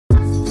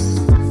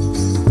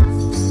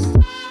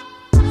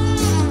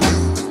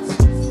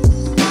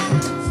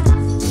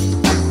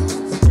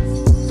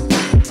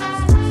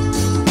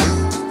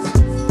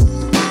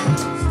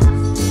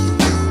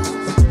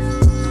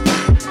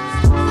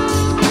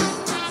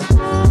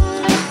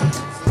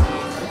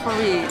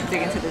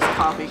into this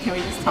coffee, can we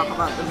just talk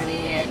about the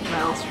mini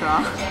metal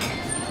straw?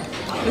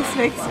 This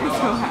makes me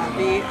so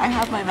happy. I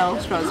have my metal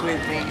straws with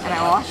me and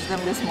I washed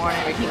them this morning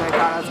because I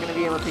thought I was going to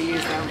be able to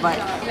use them, but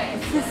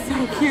this is so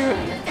cute.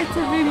 It's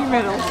a mini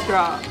metal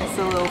straw. It's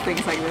the little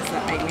things like this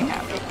that make me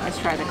happy. Let's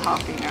try the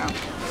coffee now.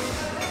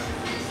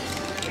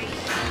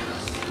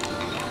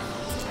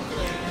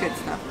 Good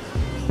stuff.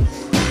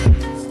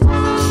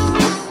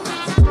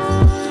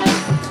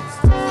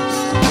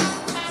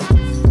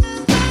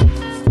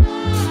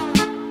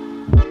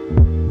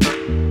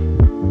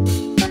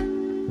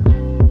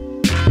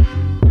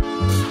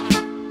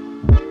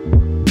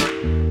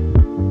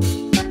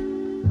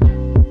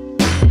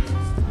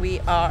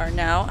 Are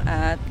now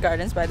at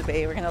Gardens by the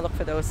Bay. We're gonna look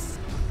for those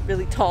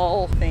really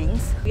tall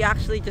things. We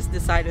actually just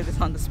decided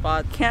this on the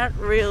spot. Can't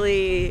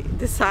really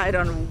decide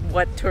on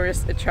what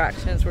tourist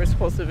attractions we're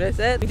supposed to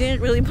visit. We didn't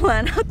really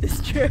plan out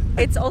this trip.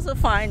 It's also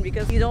fine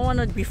because you don't want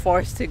to be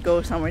forced to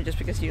go somewhere just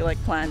because you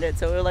like planned it.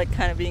 So we're like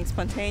kind of being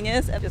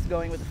spontaneous and just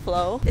going with the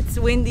flow. It's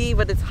windy,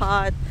 but it's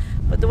hot,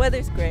 but the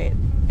weather's great.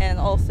 And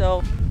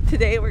also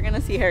today we're gonna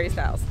see Harry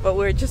Styles, but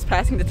we're just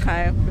passing the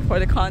time before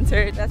the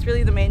concert. That's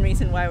really the main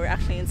reason why we're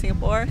actually in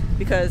Singapore,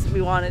 because we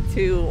wanted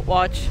to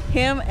watch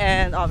him,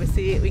 and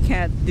obviously we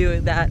can't do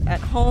that at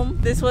home.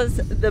 This was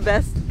the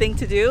best thing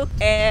to do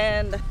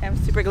and I'm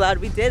super glad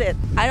we did it.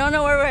 I don't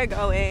know where we're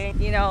going.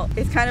 You know,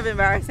 it's kind of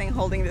embarrassing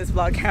holding this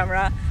vlog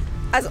camera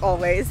as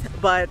always,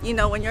 but you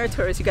know, when you're a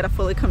tourist you gotta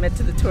fully commit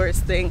to the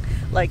tourist thing,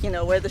 like, you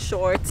know, wear the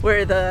shorts,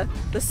 wear the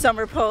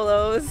summer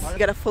polos. You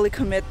gotta fully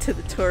commit to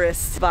the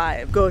tourist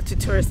vibe, go to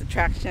tourist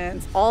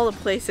attractions, all the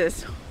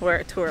places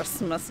where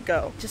tourists must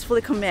go. Just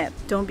fully commit,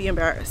 don't be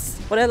embarrassed.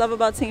 What I love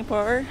about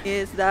Singapore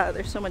is that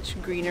there's so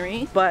much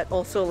greenery, but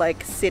also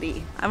like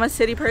city. I'm a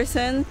city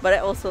person, but I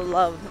also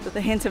love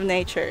the hint of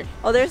nature.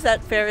 Oh, there's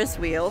that Ferris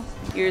wheel.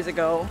 Years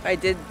ago I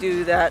did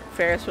do that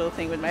Ferris wheel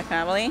thing with my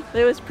family,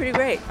 but it was pretty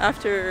great.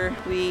 After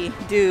we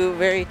do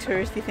very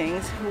touristy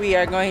things, we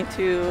are going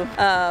to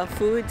a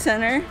food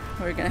center.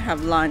 We're gonna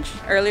have lunch.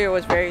 Earlier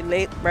was very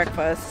late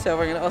breakfast, so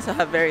we're gonna also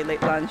have very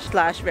late lunch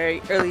 /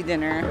 very early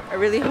dinner. I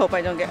really hope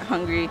I don't get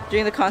hungry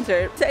during the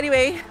concert. So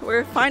anyway,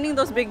 we're finding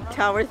those big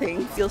tower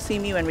things. You'll see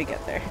me when we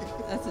get there.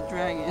 That's a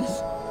dragon.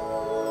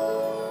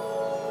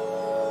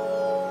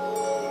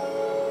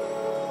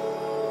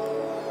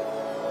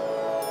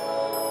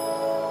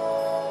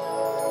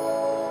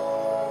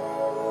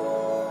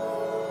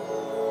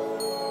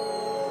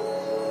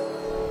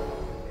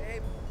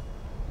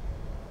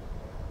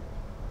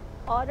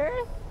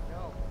 Otters?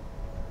 No.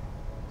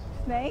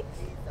 Snakes?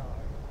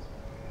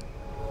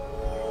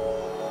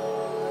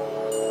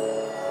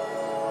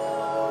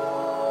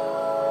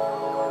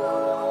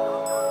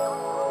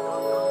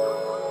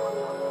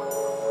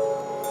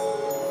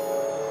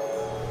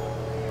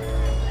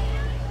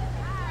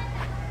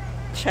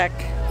 Check.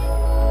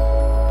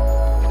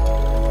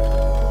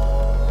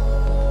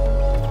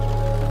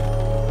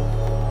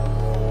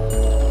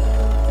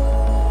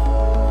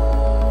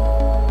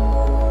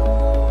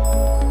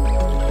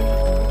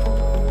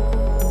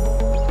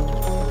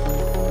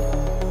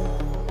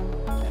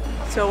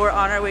 So we're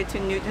on our way to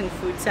Newton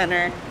Food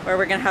Center, where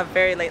we're gonna have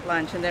very late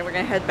lunch, and then we're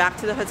gonna head back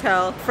to the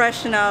hotel,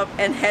 freshen up,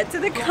 and head to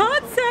the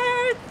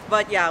concert.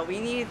 But yeah, we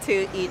need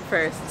to eat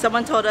first.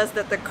 Someone told us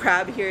that the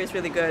crab here is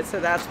really good,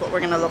 so that's what we're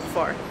gonna look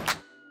for.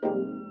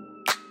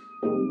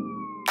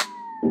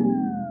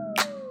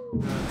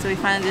 So we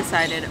finally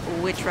decided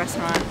which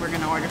restaurant we're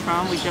gonna order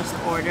from. We just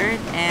ordered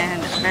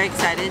and I'm very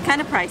excited. Kind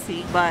of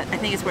pricey, but I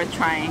think it's worth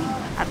trying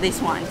at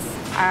least once.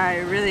 I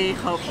really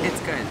hope it's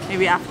good.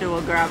 Maybe after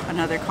we'll grab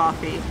another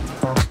coffee.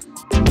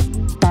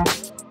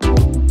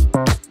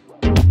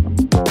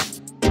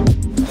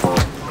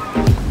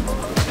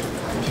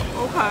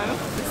 Okay,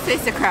 let's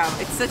taste the crab.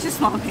 It's such a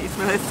small piece,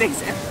 but let's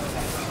taste it.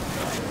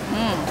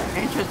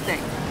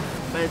 Interesting,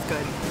 but it's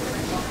good.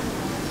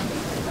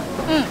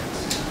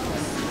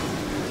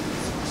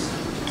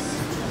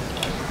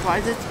 Why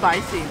is it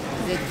spicy?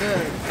 Is it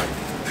good?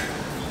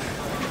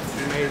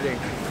 Amazing.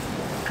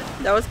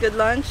 That was good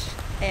lunch,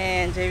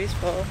 and JV's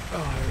full. Oh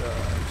my god.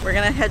 We're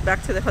gonna head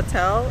back to the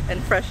hotel and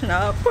freshen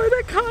up for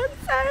the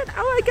concert.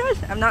 Oh my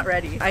gosh, I'm not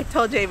ready. I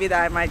told JV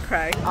that I might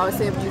cry.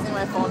 Obviously I'm using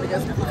my phone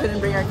because we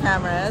couldn't bring our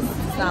cameras.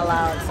 It's not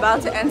allowed. It's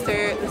about to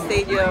enter the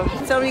stadium.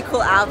 So many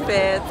cool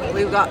outfits.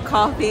 We've got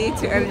coffee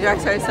to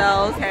energize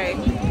ourselves. Okay,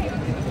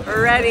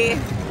 we're ready.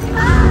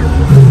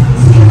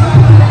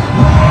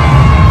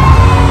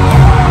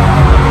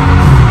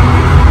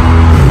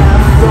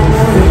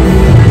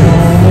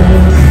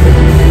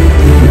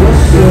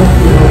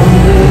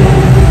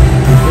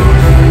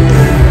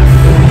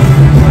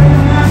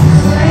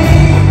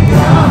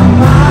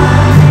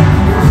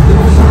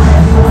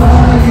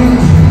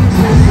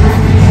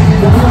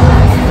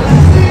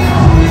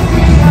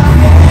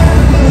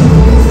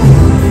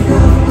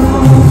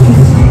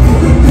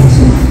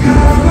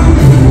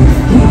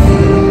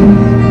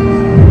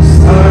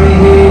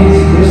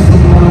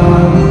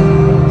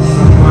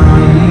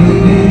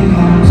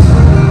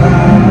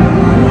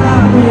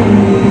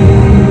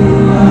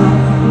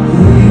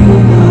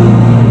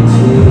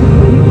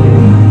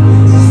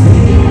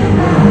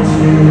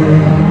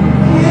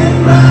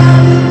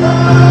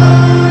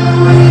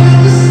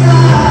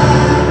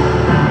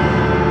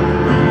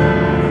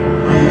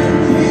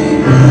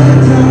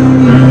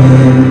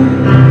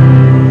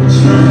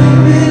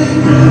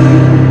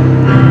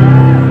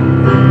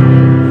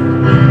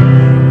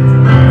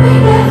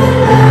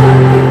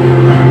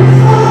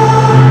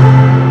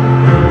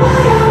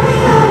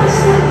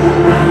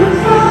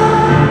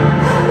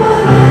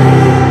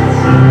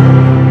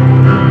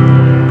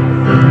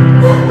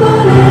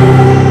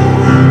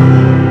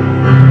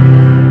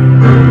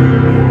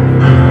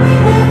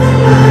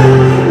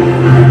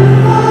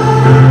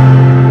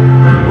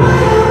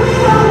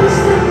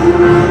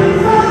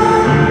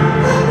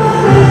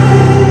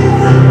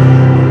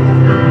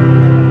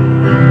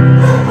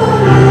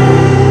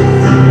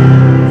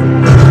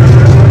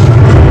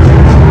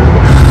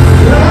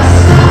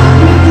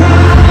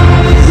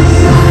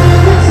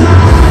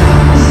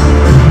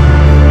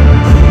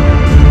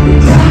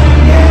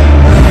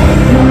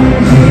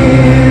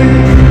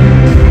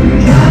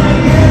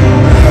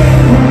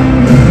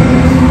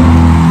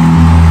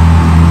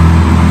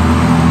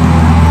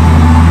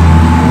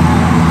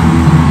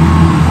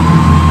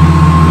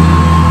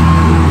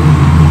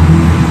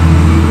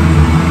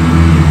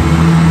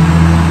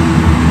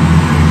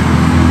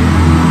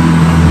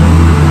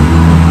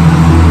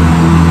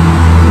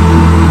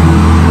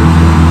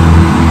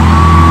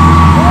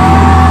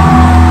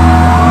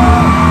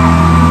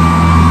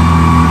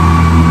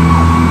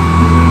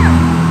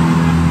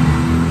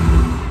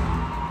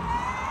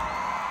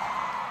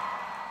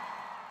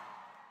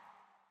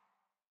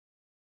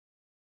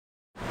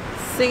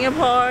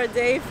 Singapore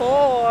day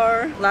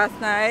 4. Last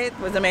night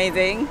was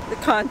amazing. The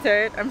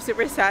concert, I'm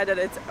super sad that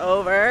it's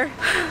over.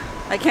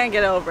 I can't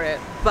get over it,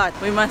 but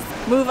we must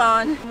move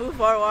on, move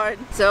forward.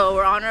 So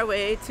we're on our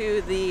way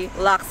to the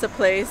Laksa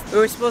place. We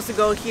were supposed to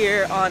go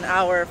here on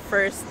our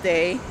first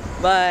day,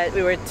 but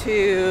we were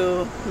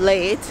too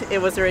late.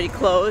 It was already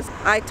closed.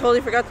 I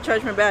totally forgot to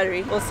charge my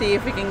battery. We'll see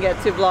if we can get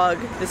to vlog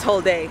this whole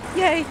day.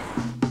 Yay!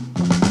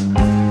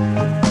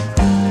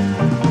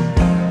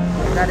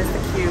 That is the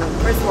queue.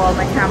 First of all,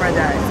 my camera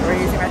died, so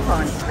we're using my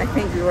phone. I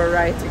think we were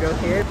right to go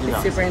here.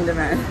 It's super in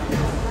demand.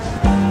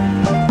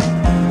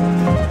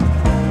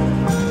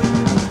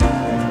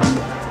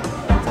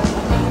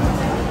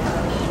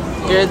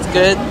 It's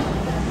good.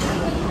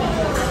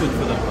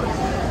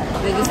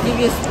 They just give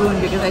you a spoon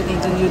because I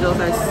think the noodles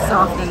are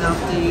soft enough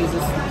to use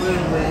a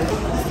spoon with.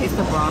 Taste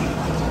the broth.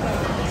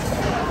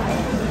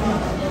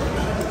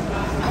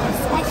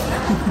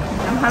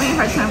 I'm having a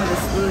hard time with the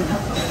spoon.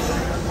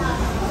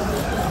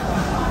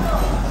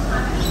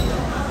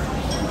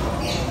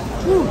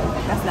 Whew,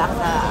 that's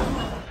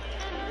laksa.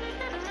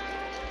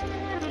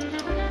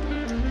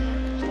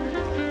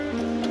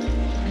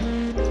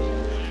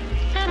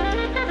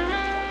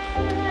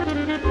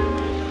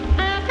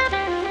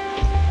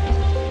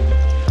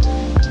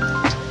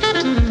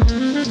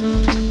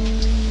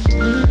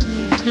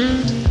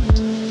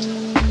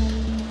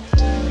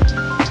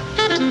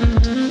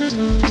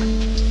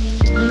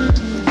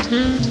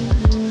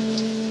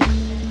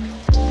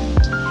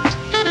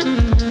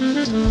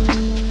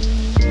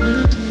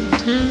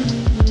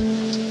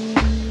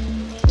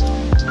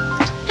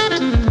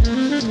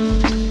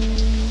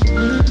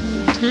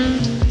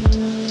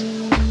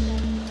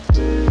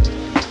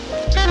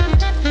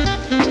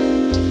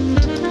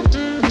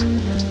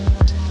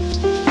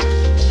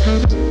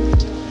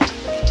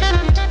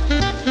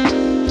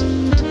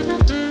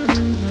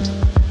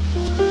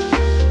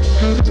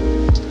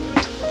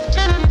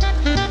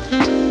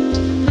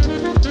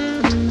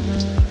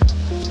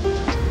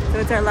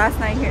 It's our last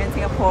night here in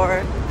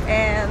Singapore,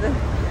 and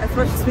as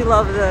much as we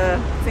love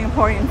the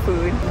Singaporean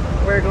food,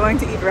 we're going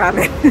to eat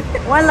ramen.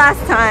 One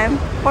last time,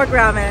 pork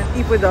ramen,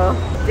 IPPUDO,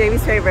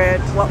 JB's favorite,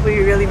 what we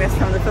really miss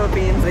from the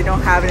Philippines. They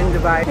don't have it in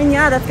Dubai. And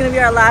yeah, that's gonna be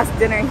our last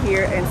dinner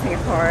here in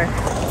Singapore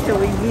till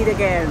we meet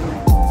again.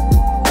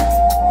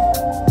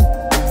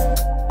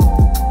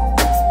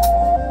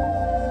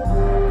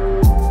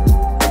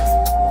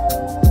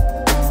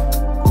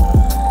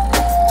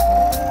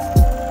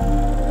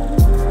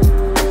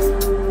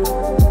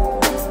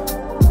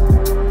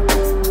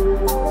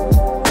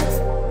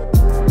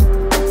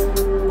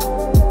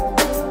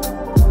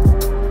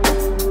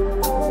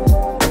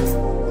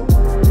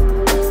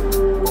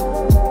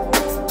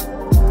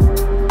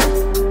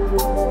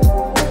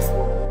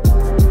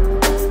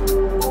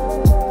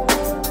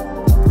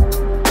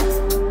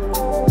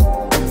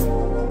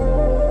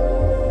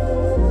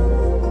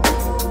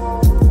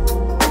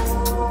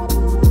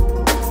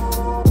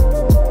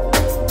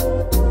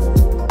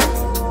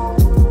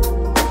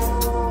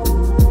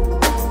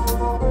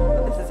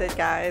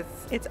 Guys,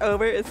 it's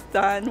over, it's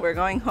done. We're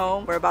going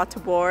home. We're about to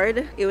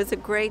board. It was a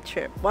great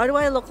trip. Why do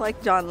I look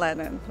like John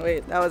Lennon?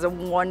 Wait, that was a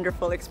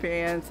wonderful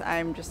experience.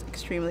 I'm just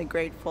extremely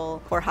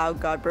grateful for how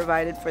God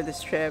provided for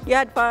this trip. You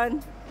had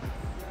fun?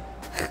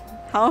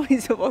 How am I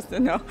supposed to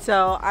know?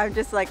 So I'm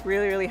just like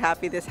really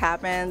happy this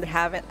happened.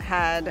 Haven't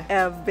had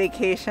a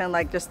vacation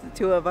like just the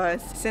two of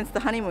us since the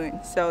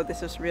honeymoon. So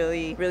this was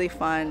really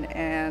fun,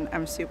 and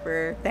I'm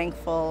super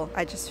thankful.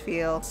 I just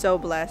feel so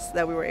blessed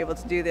that we were able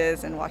to do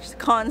this and watch the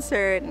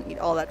concert and eat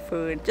all that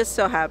food. Just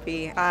so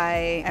happy.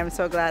 I am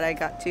so glad I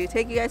got to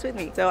take you guys with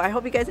me. So I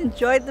hope you guys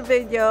enjoyed the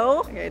video.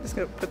 Okay, just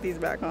gonna put these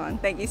back on.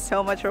 Thank you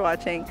so much for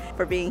watching,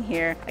 for being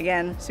here.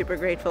 Again, super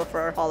grateful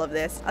for all of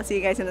this. I'll see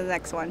you guys in the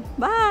next one.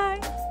 Bye!